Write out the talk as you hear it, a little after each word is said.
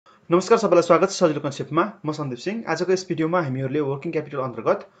नमस्कार सबैलाई स्वागत छ सजिलो कन्सेप्टमा म सन्दीप सिंह। आजको यस भिडियोमा हामीहरूले वर्किङ क्यापिटल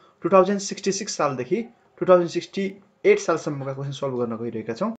अन्तर्गत 2066 सालदेखि 2068 सालसम्मका क्वेसन सल्भ गर्न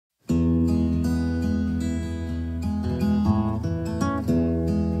गइरहेका छौँ।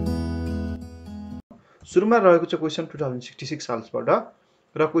 सुरुमा रहेको छ क्वेसन 2066 सालबाट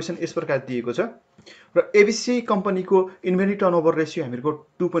र क्वेसन यस प्रकार दिएको छ र एबीसी कम्पनीको इन्भेन्टरी टर्नओभर रेशियो हामीहरूको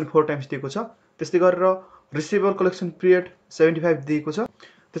 2.4 टाइम्स दिएको छ। त्यस्तै गरेर रिसिभेबल कलेक्सन पिरियड 75 दिएको छ।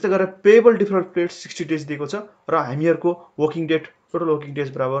 त्यस्तै गरेर पेएबल डिफर्ड पिरियड 60 डेज दिएको छ र हामीहरूको working date total working days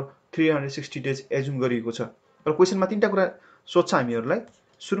बराबर 360 डेज एज्युम गरिएको छ। र क्वेसनमा तीनटा कुरा सोध्छ हामीहरूलाई।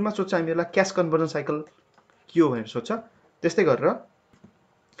 सुरुमा सोध्छ हामीहरूलाई क्याश कन्भर्जन साइकल के हो भनेर सोध्छ। त्यस्तै गरेर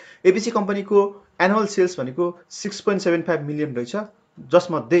एबीसी कम्पनीको एनुअल सेल्स भनेको 6.75 मिलियन रहेछ,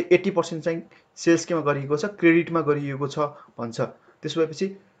 जसमध्ये 80% चाहिँ सेल्स केमा गरिएको छ, क्रेडिटमा गरिएको छ भन्छ। त्यसो भएपछि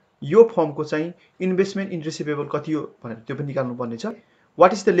यो फर्मको चाहिँ इन्भेस्टमेन्ट इन रिसिभेबल कति हो भनेर त्यो पनि निकाल्नु पर्ने छ।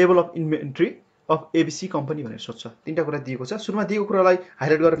 What is the level of inventory of ABC company भनेर सोध्छ। तीनटा कुरा दिएको छ। सुरुमा दिएको कुरालाई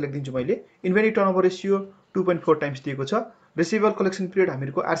हाइलाइट गरेर लेखिदिन्छु मैले। इन्भेन्टरी टर्नओभर रेशियो 2.4 टाइम्स दिएको छ। रिसिभेबल कलेक्सन पिरियड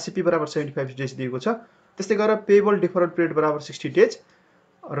हामीहरूको आरसीपी बराबर 75 डेज दिएको छ। त्यस्तै गरेर पेएबल डिफर्ड पिरियड बराबर 60 डेज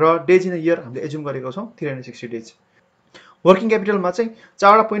र डेज इन अ इयर हामीले एज्युम गरेको छौँ 360 डेज। वर्किङ क्यापिटलमा चाहिँ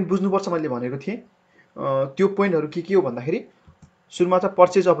चारवटा पोइन्ट बुझ्नुपर्छ मैले भनेको थिएँ। त्यो पोइन्टहरू के हो भन्दाखेरि सुरुमा चाहिँ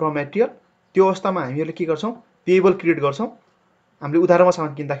पर्चेज अफ र मेटेरियल। त्यो अवस्थामा हामीहरूले के गर्छौँ, पेएबल क्रिएट गर्छौँ हामीले उधारमा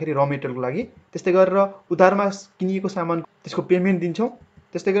सामान किन्दाखेरि र मेटेरियलको लागि। त्यस्तै गरेर उधारमा किनिएको सामान त्यसको पेमेन्ट दिन्छौँ।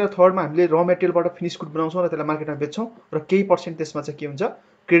 त्यस्तै गरेर थर्डमा हामीले र मेटेरियलबाट फिनिस गुड बनाउँछौँ र त्यसलाई मार्केटमा बेच्छौँ र केही पर्सेन्ट त्यसमा चाहिँ के हुन्छ,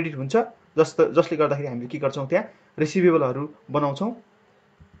 क्रेडिट हुन्छ, जसले गर्दाखेरि हामीले के गर्छौँ, त्यहाँ रिसिभेबलहरू बनाउँछौँ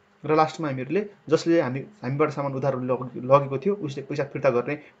र लास्टमा हामीहरूले जसले हामीबाट सामान उधार लगेको थियो उसले पैसा फिर्ता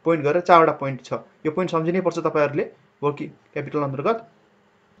गर्ने पोइन्ट गरेर चारवटा पोइन्ट छ। यो पोइन्ट सम्झिनै पर्छ तपाईँहरूले वर्किङ क्यापिटल अन्तर्गत।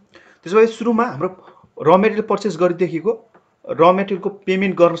 त्यसो भए सुरुमा हाम्रो र मेटेरियल पर्चेस गरिदेखिको र मेटेरियलको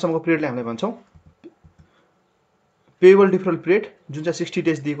पेमेन्ट गर्नसम्मको पिरियडलाई हामीले भन्छौँ पेएबल डिफर्ड पिरियड, जुन चाहिँ 60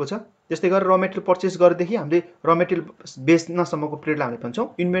 डेज दिएको छ। त्यस्तै गरेर र मेटेरियल पर्चेस गरेदेखि हामीले र मेटेरियल बेच्नसम्मको पिरियडलाई हामीले भन्छौँ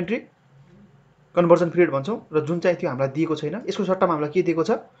इन्भेन्ट्री कन्भर्जन पिरियड भन्छौँ र जुन चाहिँ त्यो हामीलाई दिएको छैन। यसको सट्टामा हामीलाई के दिएको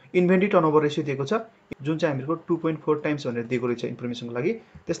छ, इन्भेन्ट्री टर्नओभर रेशियो दिएको छ, जुन चाहिँ हामीहरूको 2.4 टाइम्स भनेर दिएको रहेछ इन्फर्मेसनको लागि।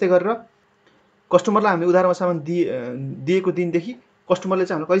 त्यस्तै गरेर कस्टमरलाई हामीले उधारमा सामान दिएको दिनदेखि कस्टमरले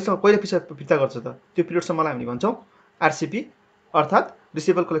चाहिँ हामीलाई कहिले पैसा फिर्ता गर्छ त, त्यो पिरियडसम्मलाई हामी भन्छौँ आरसीपी अर्थात्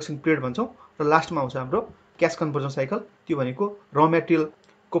रिसिभेबल कलेक्सन पिरियड भन्छौँ। र लास्टमा आउँछ हाम्रो क्यास कन्भर्जन साइकल। त्यो भनेको र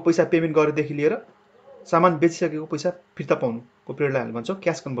मेटेरियलको पैसा पेमेन्ट गरेदेखि लिएर सामान बेचिसकेको पैसा फिर्ता पाउनुको पिरियडलाई हामीले भन्छौँ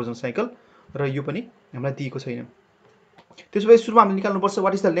क्यास कन्भर्जन साइकल। र यो पनि हामीलाई दिएको छैन। त्यसो भए सुरुमा हामीले निकाल्नुपर्छ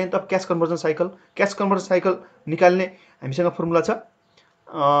what is the length of cash conversion cycle. Cash conversion cycle निकाल्ने हामीसँग फर्मुला छ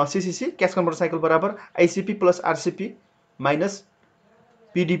सीसीसी, क्यास कन्भर्जन साइकल बराबर ICP plus RCP minus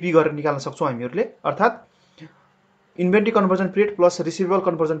PDP गरेर निकाल्न सक्छौँ हामीहरूले। अर्थात् inventory conversion period plus receivable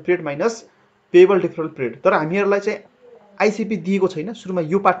conversion period minus payable deferred period. तर हामीहरूलाई चाहिँ आइसीपी दिएको छैन। सुरुमा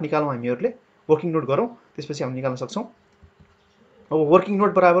यो पार्ट निकालौँ हामीहरूले, वर्किङ नोट गरौँ, त्यसपछि हामी निकाल्न सक्छौँ। अब वर्किङ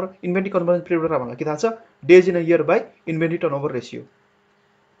नोट बराबर इन्भेन्ट्री कन्भर्जन पिरियड बराबर हामीलाई के थाहा छ, days in a year by inventory turnover ratio.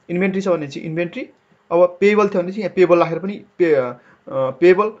 Inventory छ भने चाहिँ इन्भेन्ट्री, अब पेएबल थियो भने चाहिँ यहाँ पेएबल राखेर पनि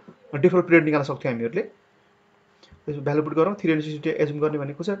पेएबल डिफर्ड पिरियड निकाल्न सक्थ्यौँ हामीहरूले। त्यसो भ्यालु पुट गरौँ, 360 डेज एज्युम गर्ने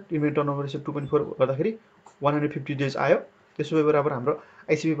भनेको छ। इन्भेन्ट्री टर्नओभर रेशियो 2.4 गर्दाखेरि 150 डेज आयो। त्यसो भए बराबर हाम्रो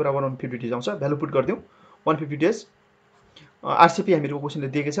आइसीपी बराबर 150 डेज आउँछ। भ्यालु पुट गरिदिउँ 150 डेज। आरसीपी हामीहरूको क्वेसनले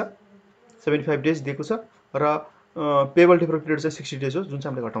दिएको छ 75 डेज दिएको छ र पेएबल डिफर्ड पिरियड चाहिँ 60 डेज हो, जुन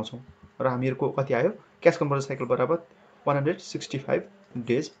चाहिँ हामीले घटाउँछौँ र हामीहरूको कति आयो, क्यास कन्भर्जन साइकल बराबर 165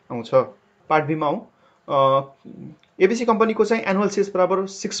 डेज आउँछ। पार्ट बीमा आउँ। एबीसी कम्पनीको चाहिँ एनुअल सेल्स बराबर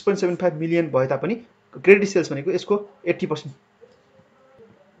 6.75 मिलियन भए तापनि क्रेडिट सेल्स भनेको यसको 80%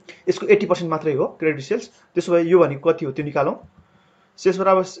 मात्रै हो क्रेडिट सेल्स। त्यसो भए यो भनेको कति हो त्यो निकालौँ। सेल्स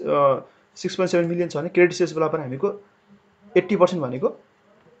बराबर 6.7 मिलियन छ भने क्रेडिट सेल्स बराबर हामीको 80% भनेको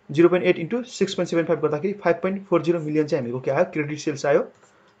 0.8 इन्टु 6.75 गर्दाखेरि 5.40 मिलियन चाहिँ हामीको के आयो, क्रेडिट सेल्स आयो।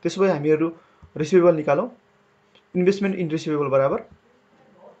 त्यसो भए हामीहरू रिसिभेबल निकालौँ। इन्भेस्टमेन्ट इन रिसिभेबल बराबर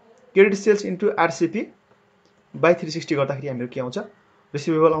credit sales into RCP by 360 गर्दाखेरि हामीहरू के आउँछ,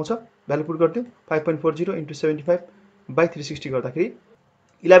 रिसिभेबल आउँछ। भ्यालु पुट गरिदिउँ 5.40 इन्टु 75 बाई 360 गर्दाखेरि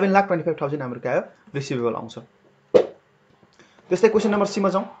 11,25,000 हाम्रो के आयो, रिसिभेबल आउँछ। त्यस्तै क्वेसन नम्बर सीमा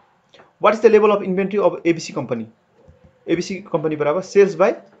जाउँ। What is the level of inventory of ABC company. ABC company बराबर sales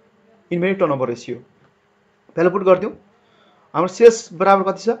by inventory turnover ratio. Value put गरिदिउँ। हाम्रो सेल्स बराबर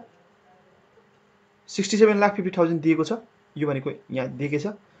कति छ, 67,50,000 दिएको छ, यो भनेको यहाँ दिएकै छ,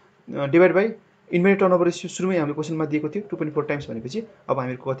 divide by inventory turnover ratio सुरुमै हाम्रो क्वेसनमा दिएको थियो 2.4 टाइम्स भनेपछि अब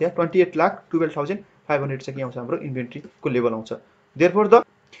हामीहरूको कति आयो, 28,12,500 चाहिँ के आउँछ, हाम्रो इन्भेन्ट्रीको लेभल आउँछ। Therefore the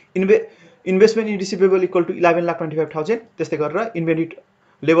investment in receivable equal to 11,25,000। त्यस्तै गरेर inventory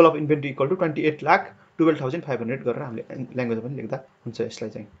level of inventory equal to 28,12,500 गरेर हामीले ल्याङ्ग्वेजमा पनि लेख्दा हुन्छ यसलाई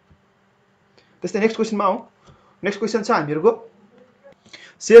चाहिँ। त्यस्तै नेक्स्ट क्वेसनमा आउँ। नेक्स्ट क्वेसन छ हामीहरूको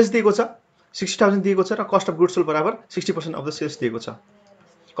सेल्स दिएको छ 60,000 दिएको छ र कस्ट अफ गुड्स सोल्ड बराबर 60% अफ द सेल्स दिएको छ।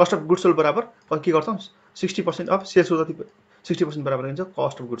 कस्ट अफ गुड्स सोल्ड बराबर के गर्छौँ 60% अफ सेल्स जति 60% बराबर हुन्छ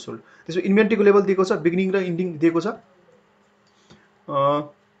कस्ट अफ गुड्स सोल्ड। त्यसपछि इन्भेन्ट्रीको लेभल दिएको छ, बिगिनिङ र इन्डिङ दिएको छ।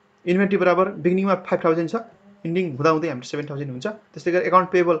 इन्भेन्ट्री बराबर बिगिनिङमा 5,000 छ, इन्डिङ हुँदाहुँदै हाम्रो 7,000 हुन्छ। त्यस्तै गरी एकाउन्ट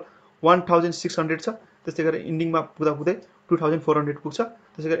पेबल 1,600 छ, त्यस्तै गरी इन्डिङमा पुग्दै 2,400 पुग्छ।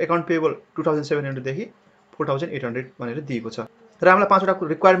 त्यसै गरी एकाउन्ट पेबल 2,700 देखि 4,800 भनेर दिएको छ र हामीलाई 5वटा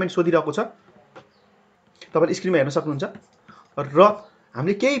रिक्वायरमेन्ट सोधिरहेको छ, तपाईँले स्क्रिनमा हेर्न सक्नुहुन्छ। र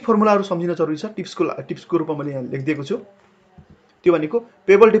हामीले केही फर्मुलाहरू सम्झिन जरुरी छ, टिप्सको रूपमा मैले यहाँ लेखिदिएको छु। त्यो भनेको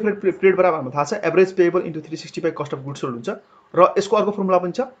पेबल डिफरेन्ट पिरियड बराबर हामीलाई थाहा छ average payable into 365 cost of goods sold हुन्छ। र यसको अर्को फर्मुला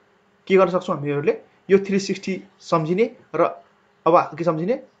पनि छ, के गर्न सक्छौँ हामीहरूले यो 360 सम्झिने र अब के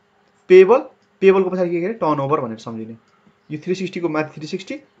सम्झिने पेबलको पछाडि के गरे टर्नओभर भनेर सम्झिने। यो 360 को माथि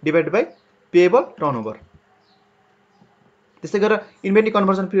 360 डिभाइड बाइ पेबल टर्नओभर। त्यस्तै गरेर इन्भेन्ट्री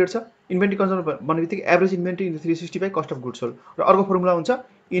कन्भर्जन पिरियड छ, इन्भेन्ट्री कन्भर्जन भन्ने बित्तिकै average inventory into 360 by cost of goods sold. र अर्को फर्मुला हुन्छ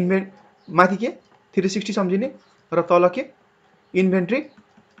माथि के 360 सम्झिने र तल के इन्भेन्ट्री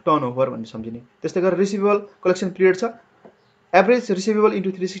टर्नओभर भनेर सम्झिने। त्यस्तै गरेर रिसिभेबल कलेक्सन पिरियड छ, average receivable into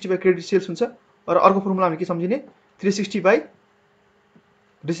 360 by credit sales हुन्छ। र अर्को फर्मुला हामी के सम्झिने 360 बाइ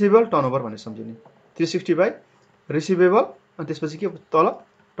रिसिभेबल टर्नओभर भनेर सम्झिने। 360 बाइ रिसिभेबल अनि त्यसपछि के तल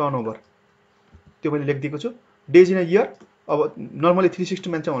टर्नओभर। त्यो मैले लेखिदिएको छु। डेज इन अ इयर अब नर्मली 360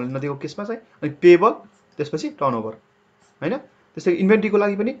 मान्छे हामीले नदिएको केसमा चाहिँ अनि पेबल त्यसपछि टर्नओभर हैन। त्यसै इन्भेन्ट्रीको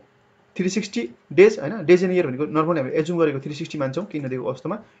लागि पनि 360 डेज हैन, डेज इन इयर भनेको नर्मली हामीले एजुम गरेको 360 मान्छौँ किन नदिएको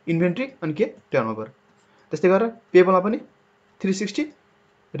अवस्थामा इन्भेन्ट्री अनि के टर्नओभर। त्यस्तै गरेर पेबलमा पनि 360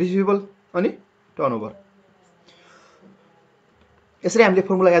 रिसिभेबल अनि टर्नओभर। यसरी हामीले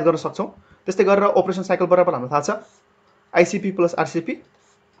फर्मुला याद गर्न सक्छौँ। त्यस्तै गरेर अपरेसन साइकल बराबर हामीलाई थाहा छ आइसिपी प्लस आरसिपी।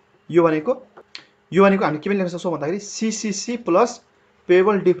 यो भनेको हामीले के पनि लेख्न सक्छौँ भन्दाखेरि सिसिसी प्लस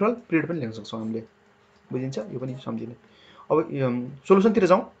पेबल डिफरल पिरियड पनि लेख्न सक्छौँ हामीले, बुझिन्छ। यो पनि सम्झिने। अब सोलुसनतिर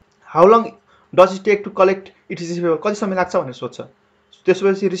जाउँ। How long does it take to collect it receivable, कति समय लाग्छ भनेर सोध्छ।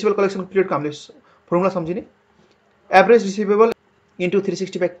 त्यसपछि रिसिभेबल कलेक्सन पिरियडको हामीले formula सम्झिने average receivable into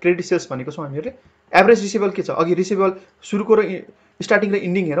 360 by credit sales भनेको छौँ हामीहरूले। एभरेज रिसिभेबल के छ, अघि रिसिभेबल सुरुको र स्टार्टिङ र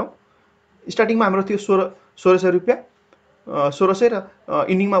इन्डिङ हेरौँ। स्टार्टिङमा हाम्रो थियो 1600 रुपियाँ 1600 र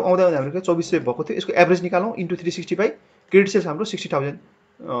इन्डिङमा आउँदा हाम्रो 2400 भएको थियो। यसको average निकालौँ into 360 by credit sales हाम्रो 60,000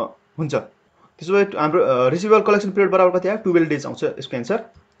 हुन्छ। त्यसो भए हाम्रो रिसिभेबल कलेक्सन पिरियड बराबर कति आयो 12 डेज आउँछ यसको answer.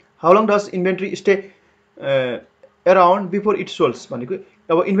 How long does inventory stay around before it सोल्ड्स भनेको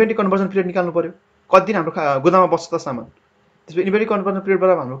अब इन्भेन्ट्री कन्भर्जन पिरियड निकाल्नु पर्यो, कति दिन हाम्रो गोदाममा बस्छ त सामान। त्यसपछि इन्भेन्ट्री कन्भर्जन पिरियड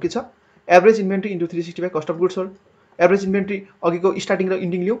बराबर हाम्रो के छ average inventory into 360 by cost of goods sold. Average inventory अघिको स्टार्टिङ र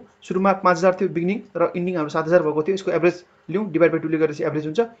इन्डिङ लिउँ, सुरुमा 5,000 थियो बिगिनिङ र इन्डिङ हाम्रो 7,000 भएको थियो। यसको एभरेज लिउँ डिभाइड बाइ 2 ले गरेपछि एभरेज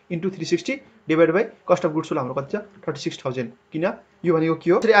हुन्छ into 360 divide by cost of goods sold हाम्रो कति छ 36,000। किन यो भनेको के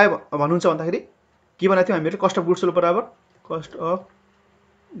हो यसरी आयो भन्नुहुन्छ भन्दाखेरि के भनेको थियो हामीहरूले कस्ट अफ गुड्स सोल्ड बराबर कस्ट अफ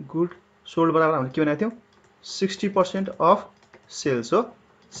गुड सोल्ड बराबर हामीले के भनेको थियौँ 60% अफ सेल्स हो।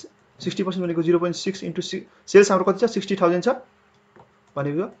 60% भनेको 0.6 इन्टु सेल्स हाम्रो कति छ 60,000 छ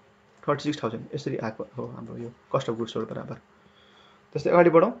भनेको 36,000 यसरी आएको हो हाम्रो यो कस्ट अफ गुड्स सोल्ड बराबर। त्यस्तै अगाडि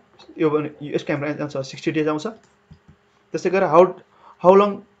बढौँ। यो यसको हाम्रो एन्सर 60 डेज आउँछ। त्यस्तै गरेर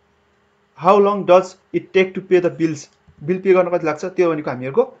how long does it take to pay the bills, bill pay गर्न कति लाग्छ त्यो भनेको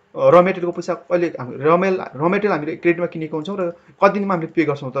हामीहरूको र मेटेरियलको पैसा कहिले र मेटेरियल हामीले क्रेडिटमा किनेको हुन्छौँ र कति दिनमा हामीले पे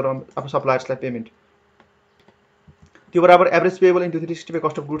गर्छौँ त आफ्नो सप्लायर्सलाई पेमेन्ट। त्यो बराबर average payable into 360 by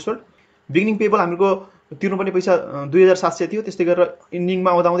cost of goods sold. Beginning payable हाम्रो तिर्नुपर्ने पैसा 2,700 थियो। त्यस्तै गरेर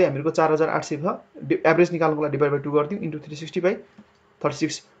इन्डिङमा आउँदै हामीहरूको 4,800 छ। एभरेज निकाल्नुको लागि डिभाइड बाइ 2 गरिदिउँ इन्टु 360 बाइ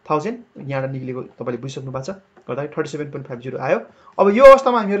 36,000 यहाँबाट निक्लेको तपाईँले बुझिसक्नु भएको छ गर्दाखेरि 37.50 आयो। अब यो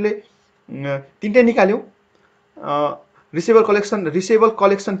अवस्थामा हामीहरूले तिनटै निकाल्यौँ, रिसिभेबल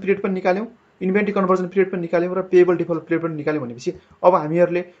कलेक्सन पिरियड पनि निकाल्यौँ, इन्भेन्ट्री कन्भर्जन पिरियड पनि निकाल्यौँ र पेबल डिफल्ट पिरियड पनि निकाल्यौँ भनेपछि अब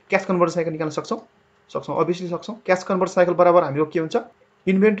हामीहरूले क्यास कन्भर्जन साइकल निकाल्न सक्छौँ अभियसली सक्छौँ। क्यास कन्भर्जन साइकल बराबर हाम्रो के हुन्छ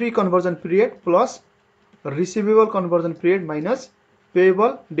inventory conversion period plus receivable conversion period minus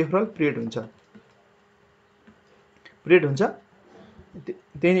payable deferral period हुन्छ।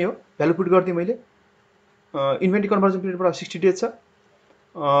 त्यही नै हो, भ्यालु पुट गरिदिएँ मैले। इन्भेन्ट्री कन्भर्जन पिरियड बराबर 60 डेज छ,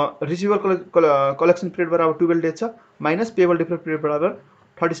 रिसिभेबल कलेक्सन पिरियड बराबर 12 डेज छ, माइनस पेबल डिफरल पिरियड बराबर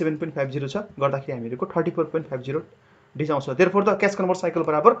 37.50 छ गर्दाखेरि हामीहरूको 34.50 डेज आउँछ। Therefore the cash conversion cycle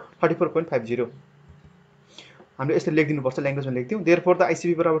बराबर 34.50 हामीले यसरी लेखिदिनुपर्छ, ल्याङ्ग्वेजमा लेखिदिउँ। देयरफोर द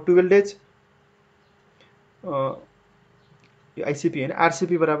आइसिपी बराबर 12 डेज, यो आइसिपी होइन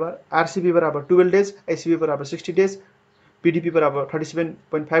आरसिपी बराबर 12 डेज, आइसिपी बराबर 60 डेज, पीडीपी बराबर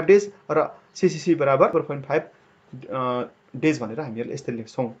 37.5 डेज र सीसीसी बराबर 4.5 डेज भनेर हामीहरूले यस्तै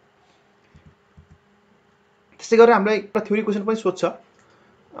लेख्छौँ। त्यसै गरेर हामीलाई एउटा थ्योरी क्वेसन पनि सोध्छ,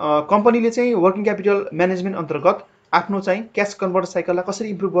 कम्पनीले चाहिँ वर्किङ क्यापिटल म्यानेजमेन्ट अन्तर्गत आफ्नो चाहिँ क्यास कन्भर्टर साइकललाई कसरी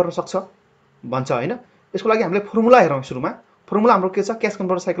इम्प्रुभ गर्न सक्छ भन्छ होइन। यसको लागि हामीले फर्मुला हेरौँ। सुरुमा फर्मुला हाम्रो के छ, क्यास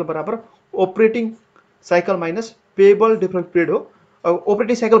कन्भर्टर साइकल बराबर operating cycle minus payable different period हो। अब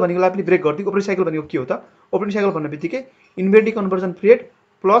अपरेटिङ साइकल भनेकोलाई पनि ब्रेक गरिदिउँ। अपरेटिङ साइकल भनेको के हो त, अपरेटिङ साइकल भन्ने बित्तिकै inventory conversion period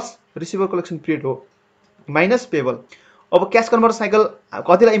plus receiver collection period हो माइनस पेबल। अब क्यास कन्भर्टर साइकल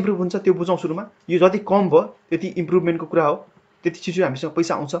कतिलाई इम्प्रुभ हुन्छ त्यो बुझौँ। सुरुमा यो जति कम भयो त्यति इम्प्रुभमेन्टको कुरा हो, त्यति छिटो हामीसँग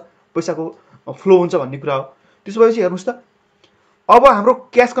पैसा आउँछ, पैसाको फ्लो हुन्छ भन्ने कुरा हो। त्यसो भएपछि हेर्नुहोस् त, अब हाम्रो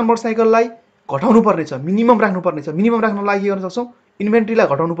क्यास कन्भर्टर साइकललाई घटाउनु पर्ने छ, मिनिमम राख्नु पर्ने छ। मिनिमम राख्नको लागि के गर्न सक्छौँ, इन्भेन्ट्रीलाई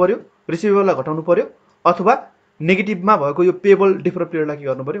घटाउनु पर्यो, रिसिभेबललाई घटाउनु पर्यो, अथवा नेगेटिभमा भएको यो पेबल डिफरेन्ट पिरियडलाई के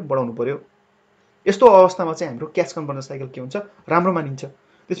गर्नु पर्यो, बढाउनु पर्यो। यस्तो अवस्थामा चाहिँ हाम्रो क्यास कन्भर्टर साइकल के हुन्छ, राम्रो मानिन्छ।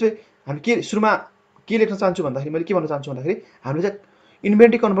 त्यसपछि हामी के सुरुमा के लेख्न चाहन्छु भन्दाखेरि, मैले के भन्न चाहन्छु भन्दाखेरि, हामीले चाहिँ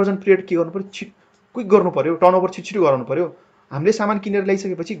इन्भेन्ट्री कन्भर्जन पिरियड के गर्नु पर्यो, क्विक गर्नु पर्यो, टर्नओभर छिटो गराउनु पर्यो। हामीले सामान किनेर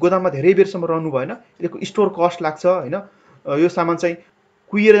ल्याइसकेपछि गोदाममा धेरै बेरसम्म रहनु भएन, यसको स्टोर कस्ट लाग्छ होइन, यो सामान चाहिँ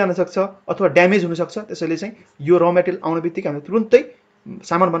कुहिएर जान सक्छ अथवा ड्यामेज हुनसक्छ। त्यसैले चाहिँ यो र मेटेरियल आउने बित्तिकै हामीले तुरुन्तै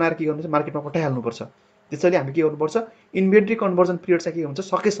सामान बनाएर के गर्नुपर्छ, मार्केटमा पठाइहाल्नुपर्छ। त्यसैले हामी के गर्नुपर्छ, इन्भेन्ट्री कन्भर्जन पिरियड चाहिँ के हुन्छ,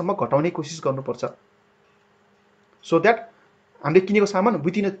 सकेसम्म घटाउने कोसिस गर्नुपर्छ, सो द्याट हामीले किनेको सामान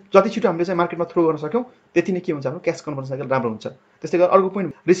विदिन जति छिटो हामीले चाहिँ मार्केटमा थ्रो गर्न सक्यौँ त्यति नै के हुन्छ, हाम्रो क्यास कन्भर्जन साइकल राम्रो हुन्छ। त्यस्तै गरेर अर्को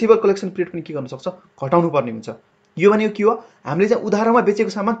पोइन्ट, रिसिभर कलेक्सन पिरियड पनि के गर्न सक्छ, घटाउनु पर्ने हुन्छ। यो भनेको के हो, हामीले चाहिँ उधारोमा बेचेको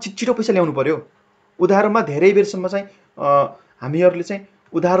सामान छिटो पैसा ल्याउनु पर्यो। उधारोमा धेरै बेरसम्म चाहिँ हामीहरूले चाहिँ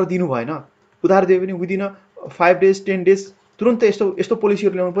उधारो दिनु भएन। उधारो दियो भने विदिन 5 डेज 10 डेज तुरुन्तै यस्तो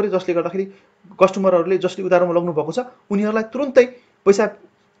पोलिसीहरू ल्याउनु पर्यो जसले गर्दाखेरि कस्टमरहरूले जसले उधारोमा लग्नु भएको छ उनीहरूलाई तुरुन्तै पैसा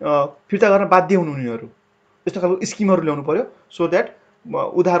फिर्ता गर्न बाध्य हुनु उनीहरू। यस्तो खालको स्किमहरू ल्याउनु पर्यो, सो द्याट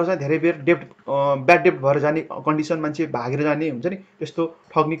उधारो चाहिँ धेरै बेर डेप्ट ब्याड डेप्ट भएर जाने कन्डिसन, मान्छे भागेर जाने हुन्छ नि, त्यस्तो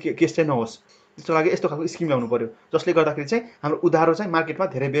ठग्ने केस चाहिँ नहोस्। त्यसको लागि यस्तो खालको स्किम ल्याउनु पर्यो जसले गर्दाखेरि चाहिँ हाम्रो उधारो चाहिँ मार्केटमा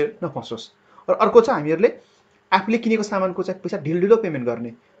धेरै बेर नफसोस्। र अर्को छ, हामीहरूले आफूले किनेको सामानको चाहिँ पैसा ढिलो पेमेन्ट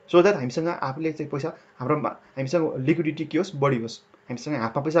गर्ने, सो द्याट हामीसँग आफूले चाहिँ पैसा हामीसँग लिक्विडिटी के होस्, बढी होस्। हामीसँग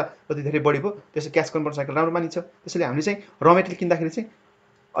हातमा पैसा जति धेरै बढी भयो त्यसै क्यास कन्भर्टर साइकल राम्रो मानिन्छ। त्यसैले हामीले चाहिँ र मेटेरियल किन्दाखेरि चाहिँ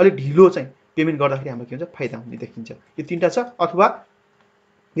अलिक ढिलो चाहिँ पेमेन्ट गर्दाखेरि हाम्रो के हुन्छ, फाइदा हुने देखिन्छ। यो तिनवटा छ, अथवा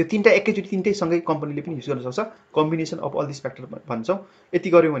यो तिनवटा एकैचोटि तिनटैसँगै कम्पनीले पनि युज गर्न सक्छ, combination of all this factor भन्छौँ। यति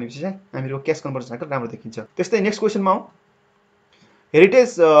गऱ्यौँ भनेपछि चाहिँ हामीहरूको क्यास कन्भर्टर साइकल राम्रो देखिन्छ। त्यस्तै नेक्स्ट क्वेसनमा आउँ।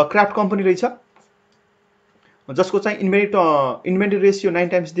 हेरिटेज क्राफ्ट कम्पनी रहेछ जसको चाहिँ इन्भेन्ट्री रेसियो 9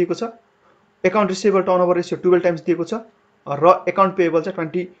 टाइम्स दिएको छ, account receivable turnover ratio 12 times दिएको छ, र एकाउन्ट पेएबल चाहिँ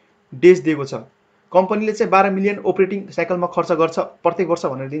 20 डेज दिएको छ। कम्पनीले चाहिँ 12 मिलियन अपरेटिङ साइकलमा खर्च गर्छ प्रत्येक वर्ष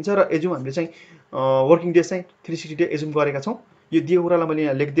भनेर दिन्छ, र एजुम हामीले चाहिँ वर्किङ डेज चाहिँ 360 डे एजुम गरेका छौँ। यो दिएको कुरालाई मैले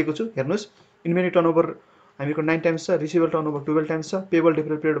यहाँ लेखिदिएको छु, हेर्नुहोस्। इन्भेन्ट्री टर्नओभर हामीको 9 टाइम्स छ, रिसिभेबल टर्नओभर 12 टाइम्स छ, पेएबल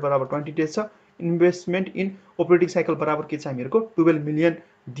डिफरेन्ट पिरियड बराबर 20 डेज छ, इन्भेस्टमेन्ट इन अपरेटिङ साइकल बराबर के छ, हामीहरूको 12 मिलियन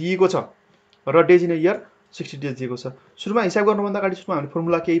दिएको छ, र days in a year 60 days दिएको छ। सुरुमा हिसाब गर्नुभन्दा अगाडि सुरुमा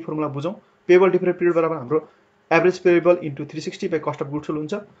हामी केही फर्मुला बुझौँ। पेएबल डिफरेन्ट पिरियड बराबर हाम्रो average payable into 360 by cost of goods sold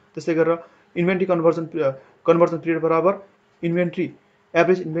हुन्छ। त्यस्तै गरेर इन्भेन्ट्री कन्भर्जन पिरियड बराबर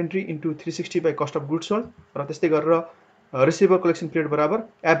average inventory into 360 by cost of goods sold, र त्यस्तै गरेर रिसिभेबल कलेक्सन पिरियड बराबर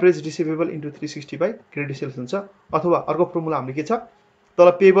average receivable into 360 by credit sales हुन्छ। अथवा अर्को फर्मुला हामीले के छ, तल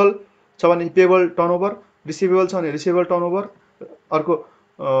पेएबल छ भने पेएबल टर्नओभर, रिसिभेबल छ भने रिसिभेबल टर्नओभर, अर्को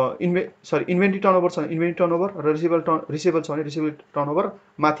इन्भेन्ट्री टर्नओभर छ भने इन्भेन्ट्री टर्नओभर, र रिसिभेबल छ भने रिसिभेबल टर्नओभर,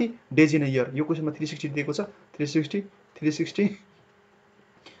 माथि डेज इन अ इयर। यो क्वेसनमा 360 दिएको छ,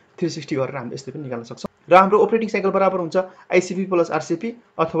 360 गरेर हामीले यस्तै पनि निकाल्न सक्छौँ। र हाम्रो अपरेटिङ साइकल बराबर हुन्छ आइसिपी प्लस आरसिपी,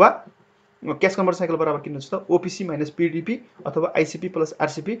 अथवा क्यास कन्भर्टर साइकल बराबर किन हुन्छ त ओपिसी माइनस पिडिपी, अथवा आइसिपी प्लस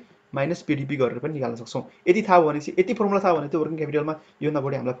आरसिपी माइनस पिडिपी गरेर पनि निकाल्न सक्छौँ। यति थाहा भयो भने चाहिँ, यति फर्मुला थाहा भयो भने त्यो वर्किङ क्यापिटलमा योभन्दा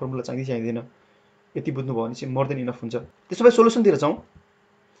बढी हामीलाई फर्मुला चाहिँदैन। यति बुझ्नुभयो भने चाहिँ मोर देन इनफ हुन्छ। त्यसो भए सोल्युसनतिर जाउँ।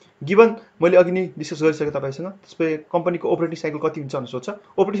 गिभन मैले अघि नै डिस्कस गरिसकेँ तपाईँसँग। त्यसपछि कम्पनीको अपरेटिङ साइकल कति हुन्छ भनेर सोध्छ।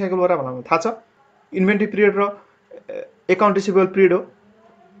 अपरेटिङ साइकल बराबर हामीलाई थाहा छ, इन्भेन्ट्री पिरियड र एकाउन्ट रिसिभेबल पिरियड हो,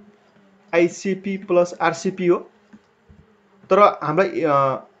 आइसिपी प्लस आरसिपी हो। तर हामीलाई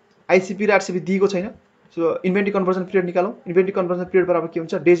आइसिपी र आरसिपी दिएको छैन, so inventory conversion period निकालौँ। Inventory conversion period बराबर के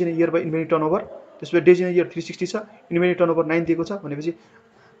हुन्छ, days in a year by inventory turnover. त्यसपछि डेज इन अ इयर 360 छ, इन्भेन्ट्री टर्नओभर 9 दिएको छ भनेपछि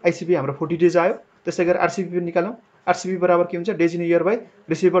आइसिपी हाम्रो 40 डेज आयो। त्यसै गरी आरसिपी पनि निकालौँ। आरसिपी बराबर के हुन्छ, days in a year by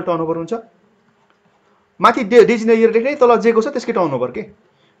receivable turnover हुन्छ। माथि डेज इन अ इयर लेख्ने, तल जेको छ त्यसकै टर्नओभर के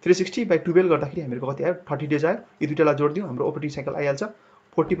 360 बाई 12 गर्दाखेरि हामीहरूको कति आयो, 30 डेज आयो। यो दुईटालाई जोडिदिउँ, हाम्रो अपरेटिङ साइकल आइहाल्छ।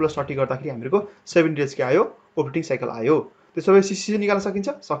 40 + 30 गर्दाखेरि हामीहरूको 7 डेज के आयो, अपरेटिङ साइकल आयो। त्यसो भए सिसिसी निकाल्न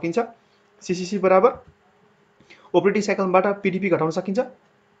सकिन्छ। सिसिसी बराबर अपरेटिङ साइकलबाट पिडिपी घटाउन सकिन्छ।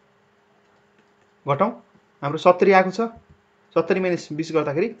 घटाउँ, हाम्रो 70 आएको छ, 70 माइनस 20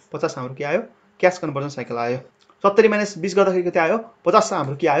 गर्दाखेरि 50 हाम्रो के आयो, क्यास कन्भर्जन साइकल आयो। 70 माइनस 20 गर्दाखेरि कति आयो, 50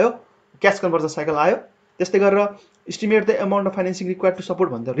 हाम्रो के आयो, क्यास कन्भर्जन साइकल आयो। त्यस्तै गरेर estimate the amount of financing required to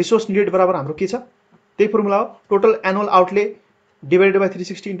support भन्दा रिसोर्स निडेड बराबर हाम्रो के छ, त्यही फर्मुला हो, total annual outlay divided by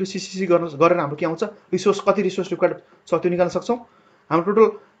 360 into सिसिसी गरेर हाम्रो के आउँछ, रिसोर्स कति रिसोर्स रिक्वायर्ड छ त्यो निकाल्न सक्छौँ। हाम्रो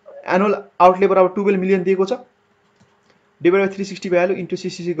टोटल एनुअल आउटले बराबर 12 मिलियन दिएको छ, डिभाइड बाई 360 भइहाल्यो, इन्टु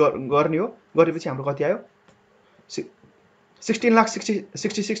सिसिसी गर्ने हो, गरेपछि हाम्रो कति आयो,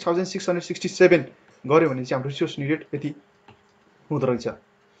 16,66,667 गऱ्यो भने चाहिँ हाम्रो रिसोर्स निडेड यति हुँदो रहेछ।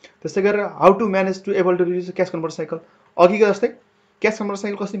 त्यस्तै गरेर how to manage to able to reduce cash conversion cycle, अघिको जस्तै क्यास कन्भर्जन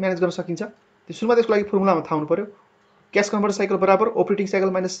साइकल कसरी म्यानेज गर्न सकिन्छ, त्यो सुरुमा त्यसको लागि फर्मुलामा थाहा हुनु पर्यो। क्यास कन्भर्जन साइकल बराबर operating cycle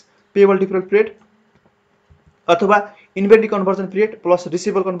minus payable different period अथवा inventory conversion period plus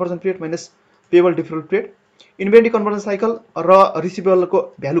receivable conversion period minus payable different period. Inventory conversion cycle र रिसिभेबलको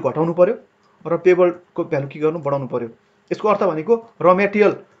भ्यालु घटाउनु पर्यो र पेएबलको भ्यालु के गर्नु, बढाउनु पर्यो। यसको अर्थ भनेको र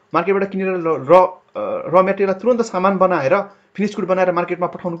मेटेरियल मार्केटबाट किनेर र मेटेरियल तुरन्त सामान बनाएर फिनिस गुड बनाएर मार्केटमा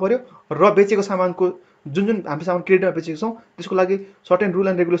पठाउनु पर्यो र बेचेको सामानको जुन हामीले सामान क्रेडिटमा बेचेको छौँ त्यसको लागि सर्टेन रुल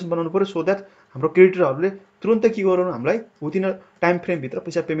एन्ड रेगुलेसन बनाउनु पर्यो, सो द्याट हाम्रो क्रेडिटरहरूले तुरन्तै के गरून्, हामीलाई विदिन अ टाइम फ्रेमभित्र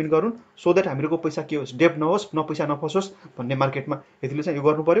पैसा पेमेन्ट गरून्, सो द्याट हामीहरूको पैसा के होस्, डेप नहोस्, न पैसा नफसोस् भन्ने मार्केटमा यतिले चाहिँ यो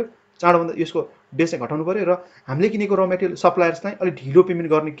गर्नु पर्यो। चाँडोभन्दा यसको डेट चाहिँ घटाउनु पर्यो र हामीले किनेको र मेटेरियल सप्लायर्सलाई अलिक ढिलो पेमेन्ट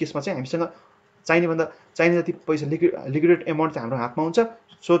गर्ने केसमा चाहिँ हामीसँग चाहिने जति पैसा लिक्विडेड एमाउन्ट चाहिँ हाम्रो हातमा हुन्छ,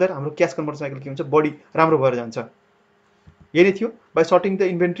 सो द्याट हाम्रो क्यास कन्भर्जन साइकल के हुन्छ, बढी राम्रो भएर जान्छ। यही नै थियो, by shirting the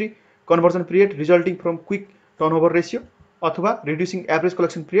inventory conversion period resulting from quick turnover ratio अथवा रिड्युसिङ एभरेज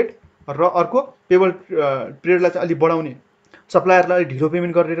कलेक्सन पिरियड र अर्को पेएबल पिरियडलाई चाहिँ अलिक बढाउने, सप्लायरलाई अलिक ढिलो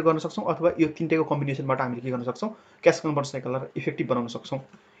पेमेन्ट गरेर गर्न सक्छौँ अथवा यो तिनटैको कम्बिनेसनबाट हामीले के गर्न सक्छौँ, क्यास कन्भर्जन साइकललाई इफेक्टिभ बनाउन सक्छौँ।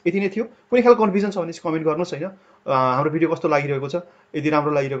 यति नै थियो। कुनै खालको कन्फ्युजन छ भने चाहिँ कमेन्ट गर्नुहोस् होइन। हाम्रो भिडियो कस्तो लागिरहेको छ, यदि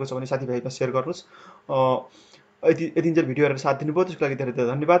राम्रो लागिरहेको छ भने साथीभाइमा सेयर गर्नुहोस्। यति दिन भिडियो हेरेर साथ दिनुभयो त्यसको लागि धेरै धेरै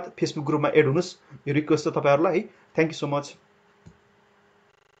धन्यवाद। फेसबुक ग्रुपमा एड हुनुहोस्, यो रिक्वेस्ट छ तपाईँहरूलाई है। Thank you so much.